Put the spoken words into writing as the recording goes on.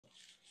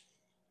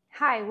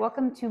Hi,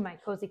 welcome to my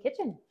cozy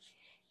kitchen.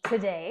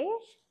 Today,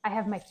 I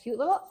have my cute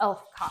little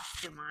elf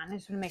costume on. I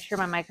just want to make sure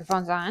my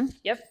microphone's on.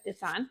 Yep,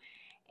 it's on.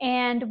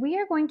 And we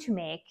are going to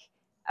make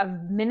a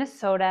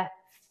Minnesota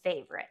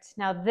favorite.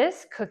 Now,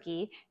 this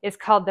cookie is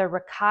called the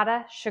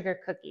Ricotta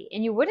Sugar Cookie.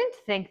 And you wouldn't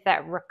think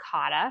that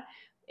ricotta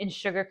and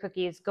sugar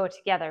cookies go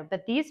together,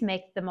 but these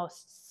make the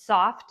most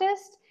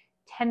softest,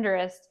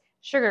 tenderest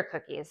sugar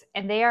cookies.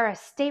 And they are a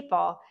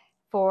staple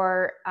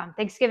for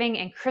Thanksgiving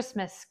and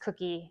Christmas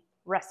cookie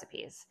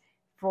recipes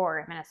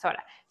for Minnesota.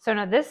 So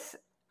now this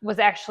was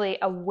actually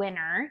a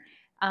winner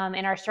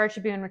in our Star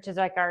Tribune, which is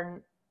like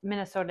our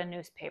Minnesota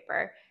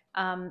newspaper,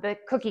 the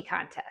cookie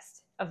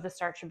contest of the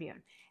Star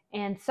Tribune.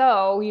 And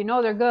so you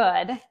know they're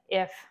good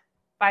if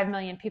 5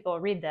 million people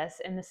read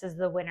this, and this is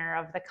the winner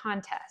of the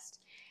contest.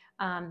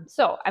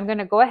 So I'm going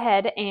to go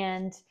ahead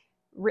and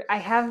I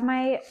have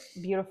my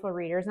beautiful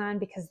readers on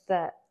because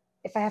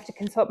if I have to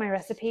consult my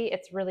recipe,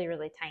 it's really,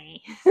 really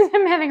tiny.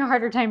 I'm having a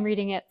harder time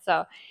reading it,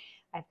 so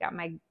I've got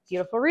my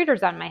beautiful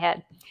readers on my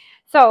head.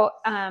 So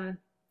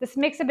this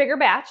makes a bigger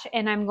batch,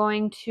 and I'm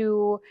going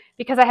to,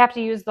 because I have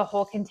to use the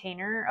whole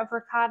container of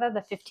ricotta,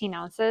 the 15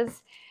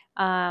 ounces,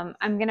 I'm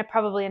going to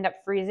probably end up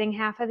freezing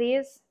half of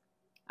these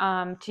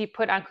to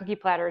put on cookie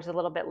platters a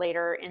little bit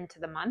later into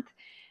the month.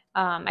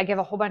 I give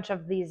a whole bunch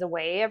of these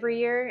away every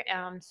year,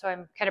 so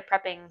I'm kind of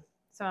prepping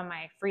some of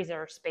my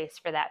freezer space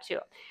for that too.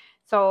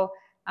 So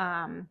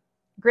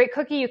great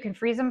cookie, you can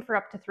freeze them for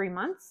up to 3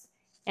 months,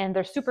 and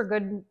they're super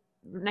good,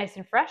 nice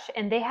and fresh,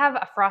 and they have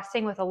a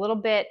frosting with a little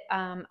bit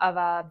of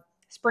a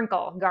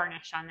sprinkle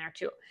garnish on there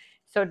too,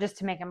 so just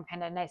to make them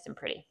kind of nice and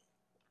pretty.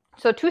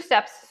 So 2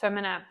 steps. So I'm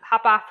gonna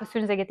hop off as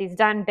soon as I get these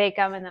done, bake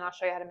them, and then I'll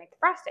show you how to make the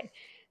frosting.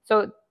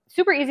 So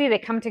super easy. They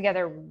come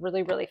together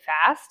really, really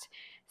fast.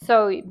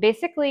 So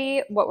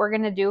basically what we're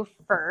gonna do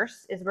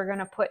first is we're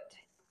gonna put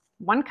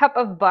 1 cup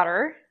of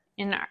butter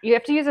in. You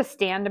have to use a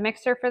stand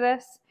mixer for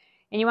this,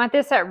 and you want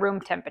this at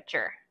room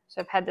temperature.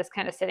 So I've had this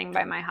kind of sitting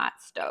by my hot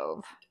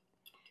stove.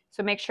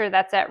 So make sure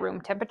that's at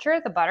room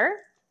temperature, the butter.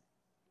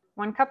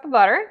 1 cup of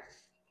butter.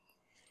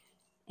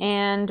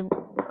 And,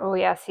 oh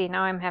yeah, see,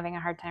 now I'm having a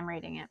hard time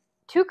reading it.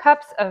 2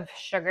 cups of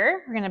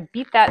sugar. We're going to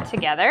beat that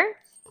together.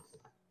 So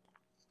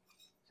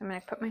I'm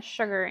going to put my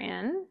sugar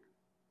in.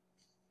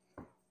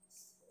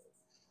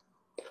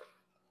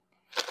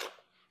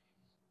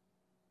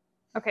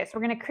 Okay, so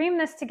we're going to cream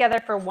this together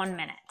for 1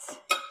 minute,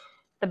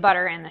 the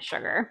butter and the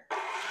sugar.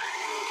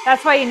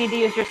 That's why you need to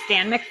use your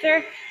stand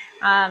mixer.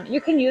 You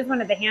can use one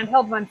of the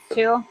handheld ones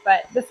too,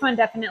 but this one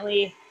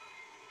definitely,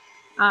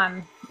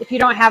 if you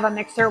don't have a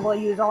mixer, will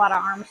use a lot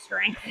of arm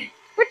strength,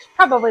 which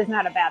probably is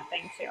not a bad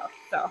thing too.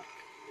 So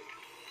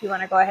you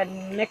want to go ahead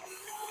and mix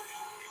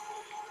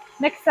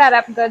that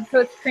up good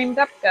so it's creamed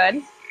up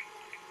good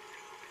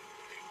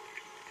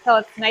until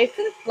it's nice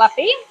and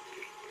fluffy.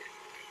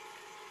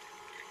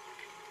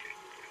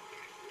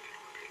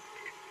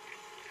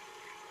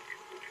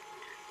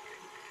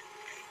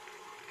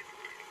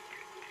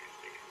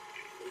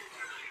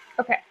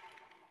 Okay,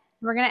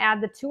 we're going to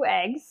add the 2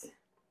 eggs.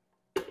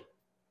 Get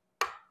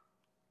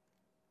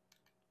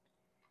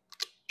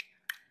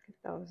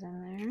those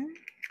in there.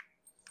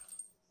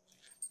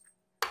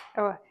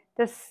 Oh,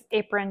 this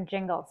apron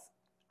jingles.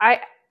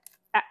 I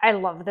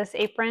love this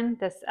apron,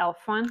 this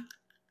elf one.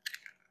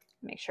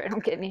 Make sure I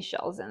don't get any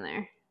shells in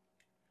there.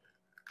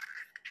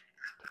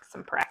 Take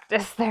some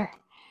practice there.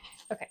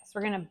 Okay, so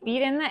we're going to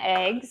beat in the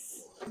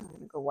eggs. I'm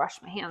going to go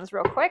wash my hands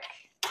real quick.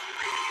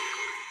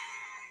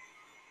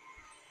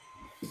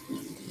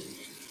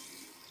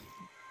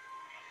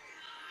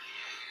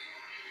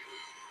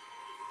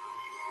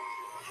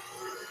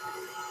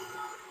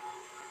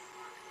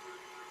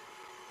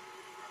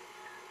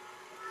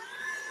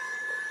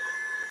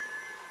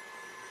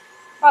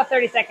 About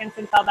 30 seconds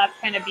until that's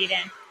kind of beat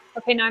in.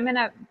 Okay, now I'm going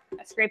to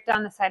scrape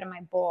down the side of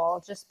my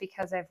bowl just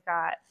because I've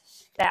got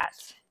that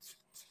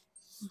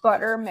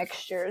butter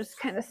mixtures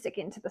kind of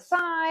sticking to the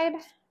side.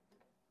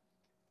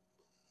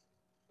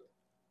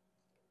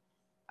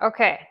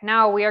 Okay,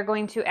 now we are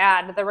going to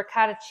add the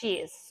ricotta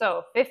cheese.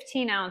 So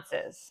 15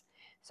 ounces.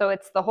 So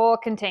it's the whole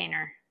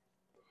container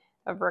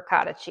of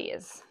ricotta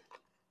cheese.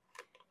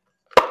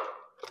 I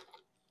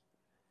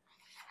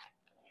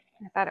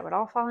thought it would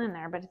all fall in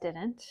there, but it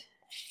didn't.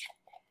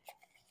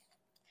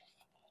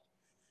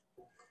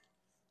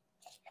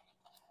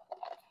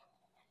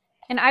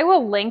 And I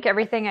will link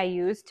everything I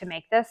use to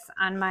make this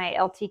on my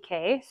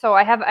LTK. So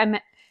I'm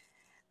an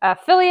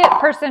affiliate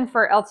person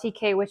for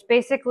LTK, which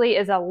basically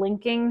is a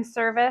linking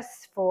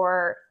service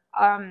for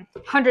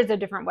hundreds of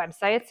different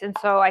websites. And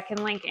so I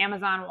can link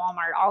Amazon,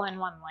 Walmart, all in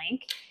one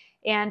link.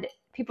 And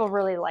people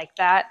really like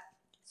that.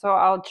 So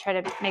I'll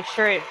try to make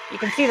sure you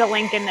can see the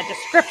link in the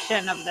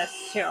description of this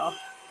too.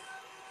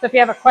 So if you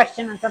have a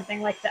question on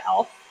something like the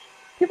elf,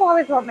 people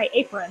always want my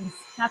aprons,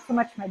 not so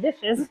much my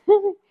dishes.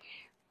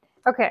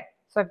 Okay.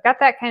 So I've got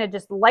that kind of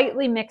just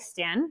lightly mixed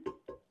in.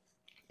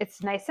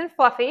 It's nice and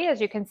fluffy,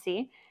 as you can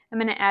see. I'm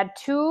going to add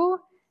 2,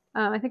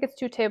 I think it's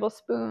 2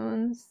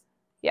 tablespoons.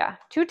 Yeah,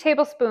 2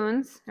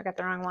 tablespoons, I got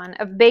the wrong one,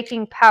 of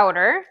baking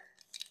powder.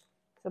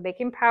 So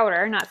baking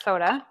powder, not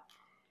soda.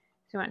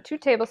 So you want 2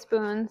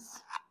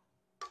 tablespoons.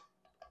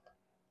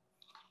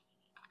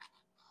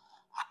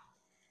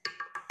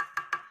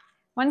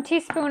 One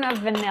teaspoon of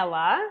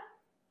vanilla.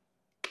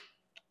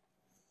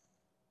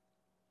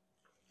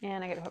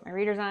 And I gotta put my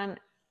readers on.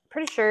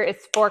 Pretty sure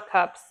it's 4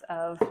 cups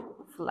of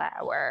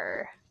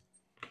flour.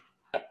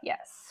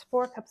 Yes,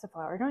 4 cups of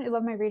flour. Don't you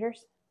love my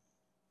readers?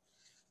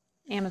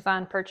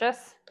 Amazon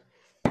purchase.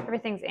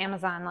 Everything's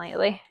Amazon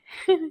lately.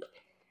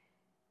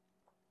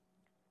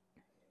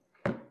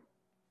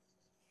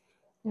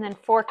 And then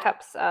 4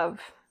 cups of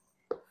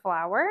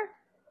flour.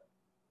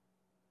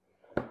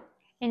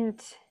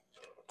 And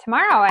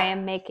tomorrow I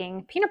am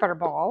making peanut butter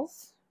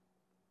balls.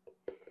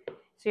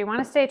 So you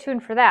want to stay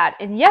tuned for that.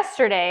 And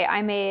yesterday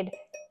I made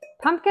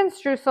pumpkin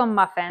streusel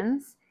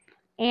muffins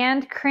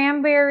and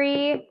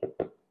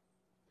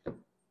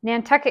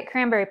Nantucket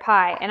cranberry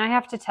pie. And I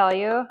have to tell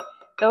you,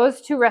 those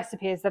 2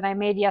 recipes that I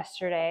made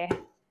yesterday,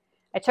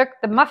 I took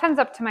the muffins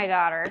up to my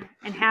daughter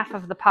and half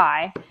of the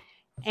pie.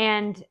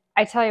 And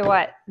I tell you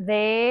what,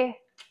 they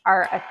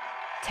are a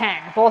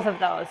 10, both of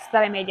those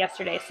that I made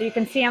yesterday. So you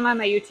can see them on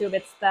my YouTube.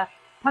 It's the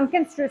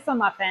pumpkin streusel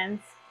muffins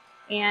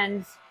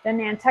and the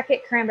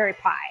Nantucket cranberry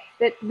pie.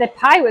 The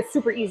pie was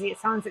super easy. It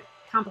sounds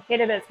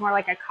complicated, but it's more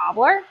like a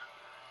cobbler.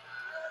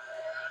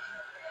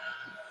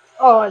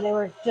 Oh, they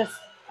were just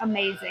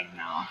amazing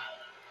though.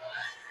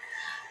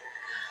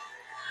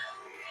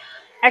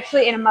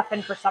 Actually ate a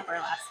muffin for supper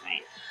last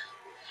night.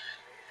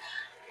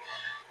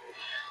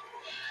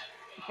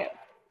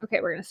 Okay,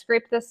 we're going to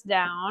scrape this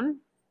down.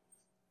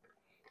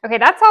 Okay,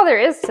 that's all there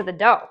is to the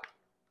dough.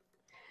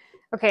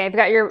 Okay, I've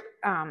got your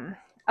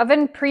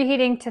oven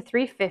preheating to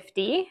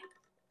 350.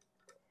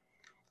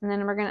 And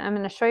then I'm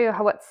going to show you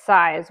what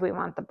size we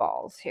want the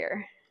balls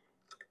here.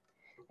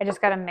 I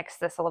just got to mix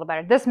this a little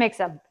better. This makes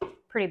a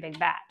pretty big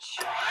batch.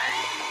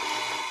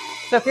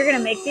 So if you're going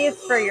to make these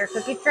for your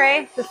cookie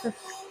tray, this is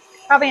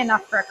probably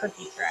enough for a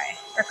cookie tray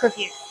or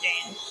cookie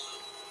exchange.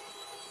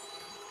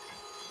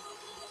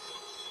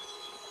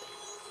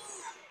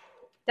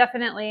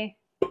 Definitely,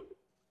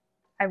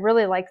 I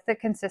really like the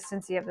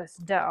consistency of this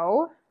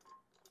dough.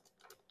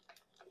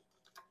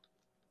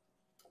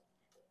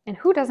 And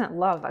who doesn't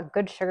love a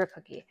good sugar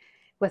cookie?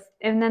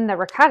 And then the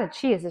ricotta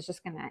cheese is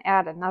just going to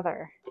add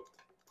another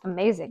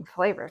amazing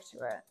flavor to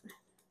it.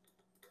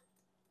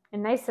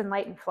 And nice and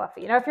light and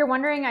fluffy. You know, if you're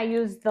wondering, I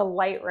use the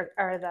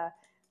the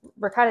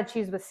ricotta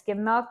cheese with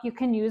skim milk. You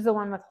can use the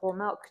one with whole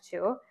milk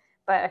too,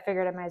 but I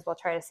figured I might as well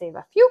try to save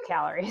a few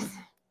calories.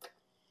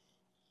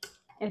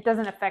 It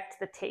doesn't affect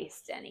the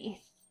taste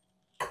any.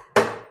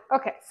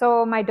 Okay,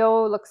 so my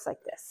dough looks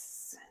like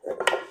this.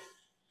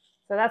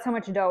 So that's how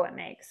much dough it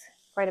makes.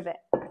 Quite a bit.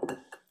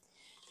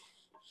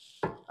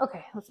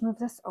 Okay, let's move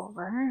this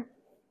over.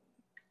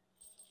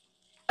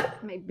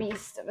 My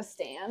beast of a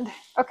stand.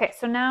 Okay,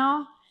 so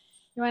now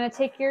you want to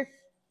take your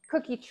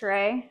cookie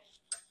tray,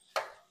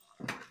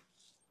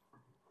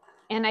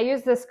 and I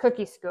use this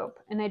cookie scoop,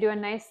 and I do a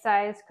nice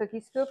size cookie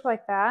scoop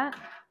like that,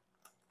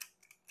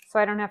 so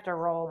I don't have to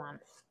roll them.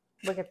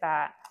 Look at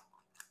that.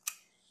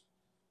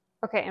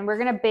 Okay, and we're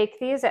gonna bake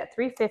these at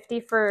 350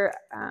 for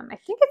I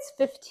think it's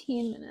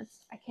 15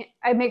 minutes.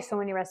 I make so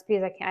many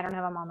recipes, I don't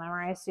have them all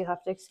memorized, so you'll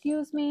have to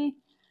excuse me.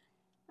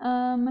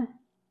 Oh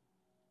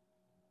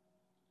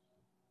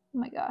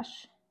my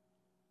gosh.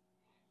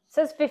 It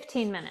says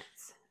 15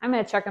 minutes. I'm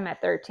gonna check them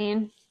at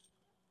 13.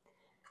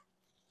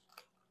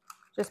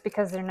 Just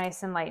because they're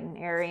nice and light and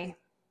airy.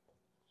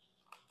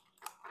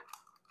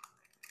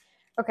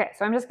 Okay,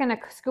 so I'm just gonna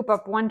scoop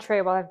up one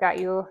tray while I've got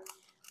you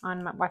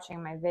on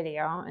watching my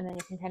video, and then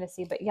you can kind of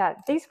see. But yeah,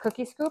 these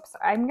cookie scoops,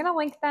 I'm gonna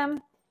link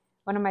them.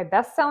 One of my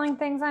best-selling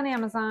things on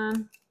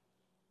Amazon.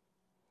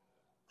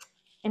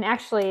 And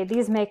actually,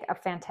 these make a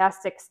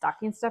fantastic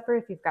stocking stuffer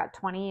if you've got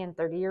 20 and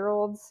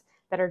 30-year-olds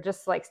that are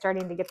just like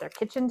starting to get their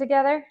kitchen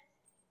together.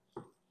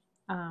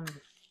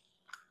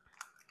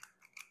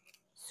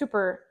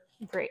 Super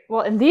great.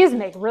 Well, and these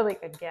make really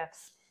good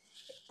gifts.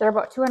 They're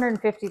about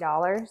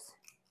 $250.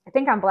 I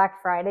think on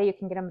Black Friday, you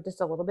can get them just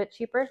a little bit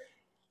cheaper.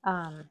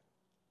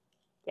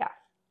 Yeah,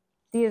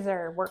 these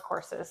are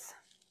workhorses,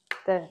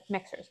 the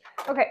mixers.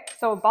 Okay,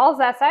 so balls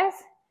that size,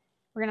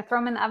 we're gonna throw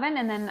them in the oven,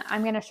 and then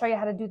I'm gonna show you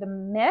how to do the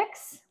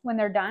mix when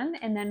they're done,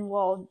 and then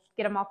we'll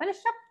get them all finished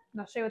up,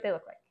 and I'll show you what they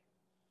look like.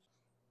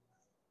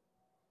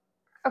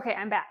 Okay,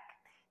 I'm back.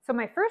 So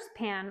my first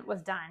pan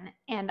was done,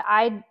 and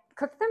I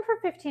cooked them for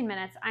 15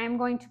 minutes. I am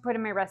going to put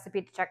in my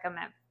recipe to check them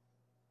at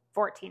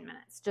 14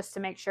 minutes, just to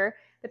make sure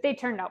that they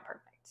turned out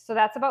perfect. So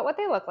that's about what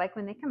they look like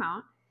when they come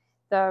out,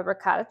 the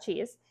ricotta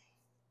cheese,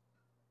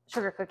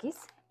 sugar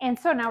cookies. And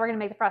so now we're gonna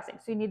make the frosting.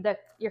 So you need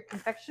your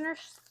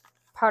confectioner's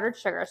powdered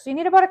sugar. So you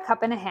need about 1.5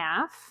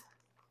 cups.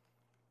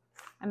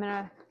 I'm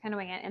gonna kind of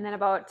wing it. And then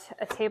about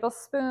a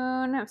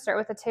tablespoon, I'll start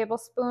with 1.5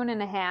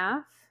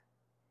 tablespoons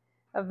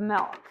of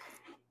milk.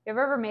 You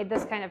ever made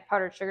this kind of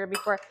powdered sugar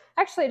before?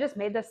 Actually, I just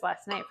made this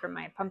last night for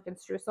my pumpkin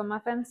streusel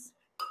muffins.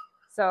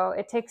 So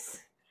it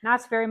takes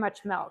not very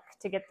much milk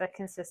to get the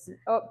consistent.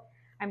 Oh,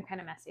 I'm kind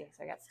of messy,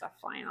 so I got stuff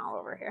flying all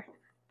over here.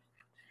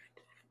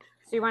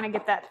 So you want to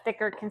get that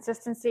thicker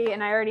consistency,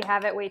 and I already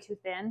have it way too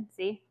thin,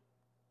 see?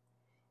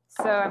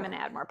 So I'm going to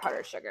add more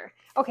powdered sugar.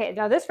 Okay,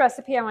 now this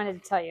recipe I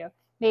wanted to tell you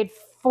made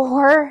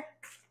 5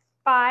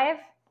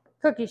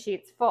 cookie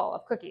sheets full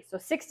of cookies, so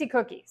 60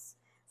 cookies.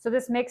 So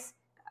this makes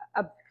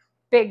a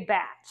big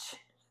batch.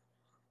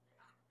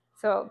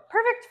 So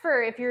perfect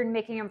for if you're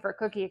making them for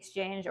cookie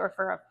exchange or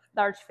for a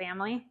large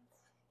family.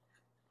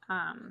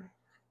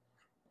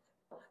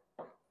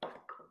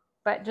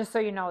 But just so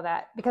you know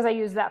that, because I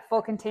use that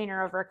full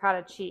container of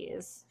ricotta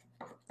cheese.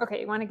 Okay,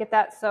 you want to get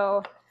that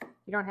so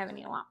you don't have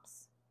any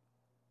lumps.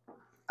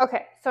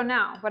 Okay, so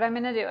now what I'm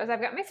going to do is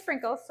I've got my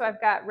sprinkles. So I've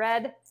got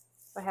red.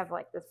 I have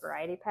like this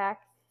variety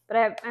pack, but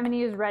I'm going to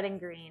use red and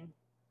green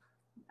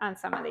on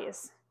some of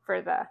these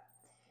for the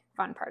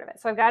fun part of it.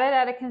 So I've got it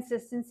at a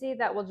consistency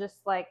that will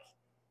just like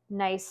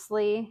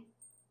nicely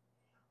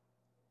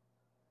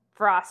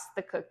frost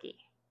the cookie.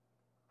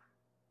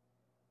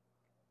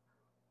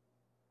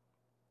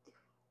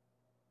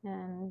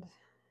 And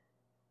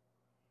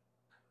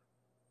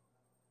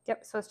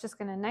yep, so it's just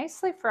going to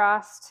nicely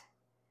frost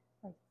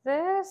like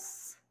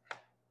this.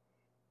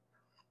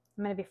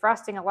 I'm going to be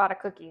frosting a lot of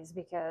cookies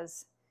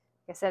because,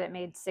 like I said, it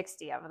made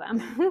 60 of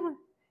them.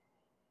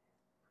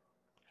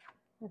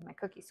 With my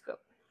cookie scoop.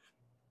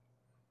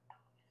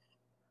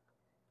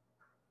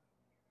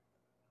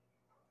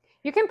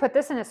 You can put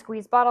this in a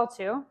squeeze bottle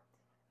too.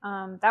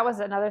 That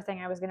was another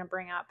thing I was going to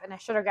bring up, and I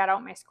should have got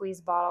out my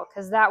squeeze bottle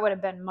because that would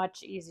have been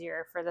much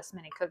easier for this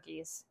many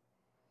cookies.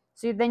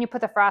 So then you put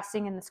the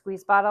frosting in the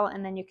squeeze bottle,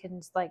 and then you can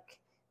just like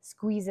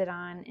squeeze it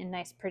on in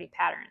nice pretty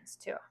patterns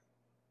too.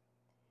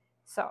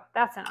 So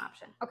that's an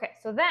option. Okay,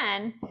 so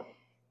then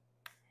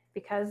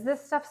because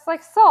this stuff's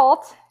like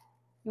salt,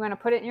 you want to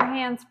put it in your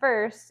hands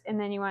first, and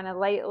then you want to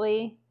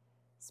lightly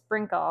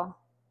sprinkle.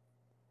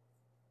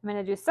 I'm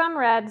going to do some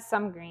red,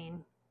 some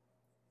green,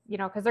 you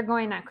know, because they're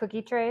going on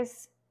cookie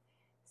trays.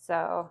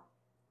 So,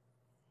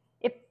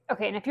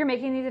 and if you're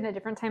making these in a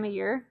different time of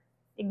year,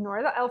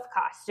 ignore the elf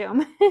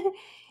costume.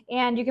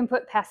 And you can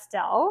put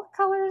pastel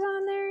colors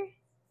on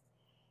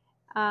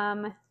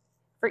there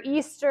for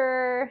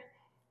Easter,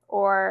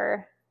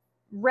 or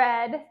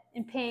red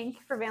and pink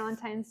for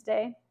Valentine's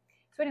Day.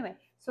 So anyway,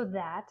 so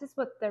that is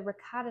what the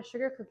ricotta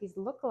sugar cookies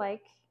look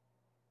like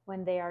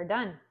when they are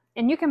done.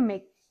 And you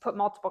can put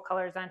multiple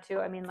colors on too.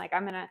 I mean, like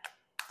I'm going to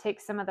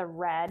take some of the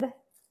red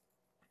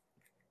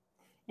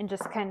and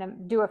just kind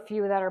of do a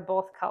few that are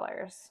both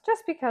colors,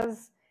 just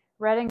because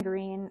red and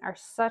green are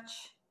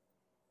such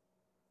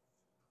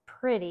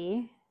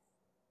pretty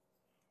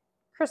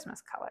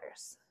Christmas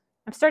colors.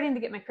 I'm starting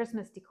to get my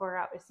Christmas decor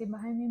out. You see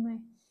behind me, my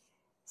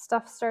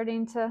stuff's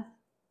starting to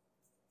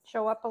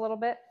show up a little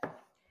bit.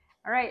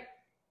 All right,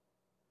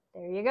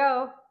 there you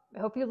go. I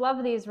hope you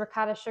love these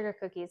ricotta sugar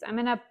cookies. I'm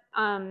going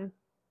to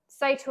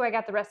cite who I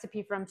got the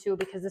recipe from too,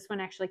 because this one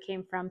actually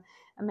came from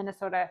a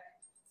Minnesota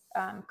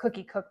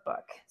cookie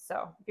cookbook.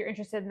 So if you're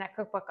interested in that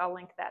cookbook, I'll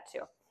link that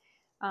too.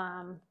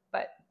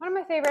 But one of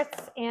my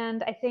favorites,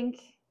 and I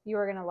think you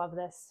are going to love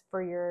this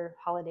for your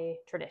holiday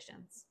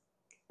traditions.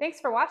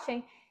 Thanks for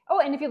watching. Oh,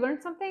 and if you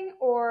learned something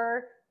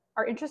or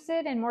are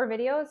interested in more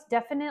videos,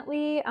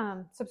 definitely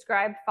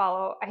subscribe,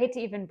 follow. I hate to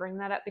even bring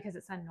that up because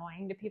it's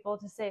annoying to people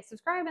to say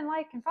subscribe and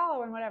like and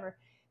follow and whatever.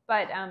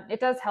 But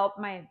it does help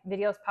my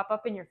videos pop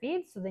up in your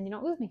feed, so then you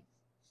don't lose me.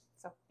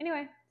 So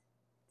anyway,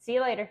 see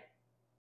you later.